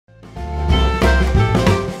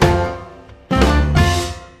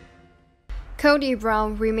Kody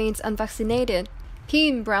Brown remains unvaccinated.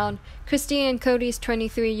 Paedon Brown, Christine and Kody's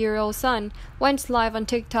 23-year-old son, went live on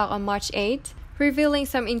TikTok on March 8, revealing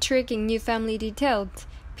some intriguing new family details.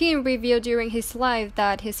 Paedon revealed during his live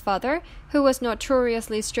that his father, who was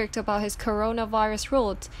notoriously strict about his coronavirus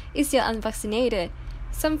rules, is still unvaccinated.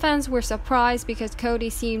 Some fans were surprised because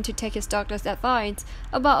Kody seemed to take his doctor's advice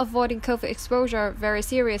about avoiding COVID exposure very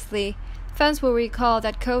seriously. Fans will recall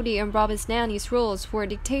that Kody and Robyn's nanny's rules were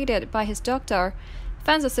dictated by his doctor.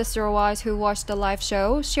 Fans of Sister Wives who watched the live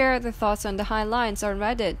show shared their thoughts on the highlights on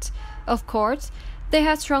Reddit. Of course, they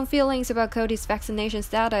had strong feelings about Kody's vaccination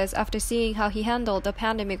status after seeing how he handled the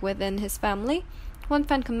pandemic within his family. One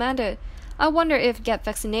fan commented, "I wonder if get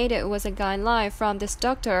vaccinated was a guideline from this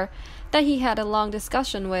doctor that he had a long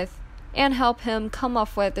discussion with, and helped him come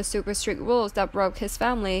up with the super strict rules that broke his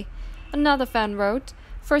family." Another fan wrote,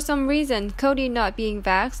 "For some reason, Kody not being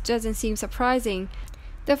vaxxed doesn't seem surprising.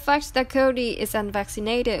 The fact that Kody is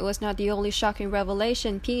unvaccinated was not the only shocking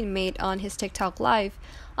revelation Paedon made on his TikTok live.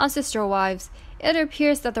 On Sister Wives, it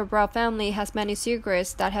appears that the Brown family has many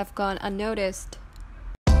secrets that have gone unnoticed."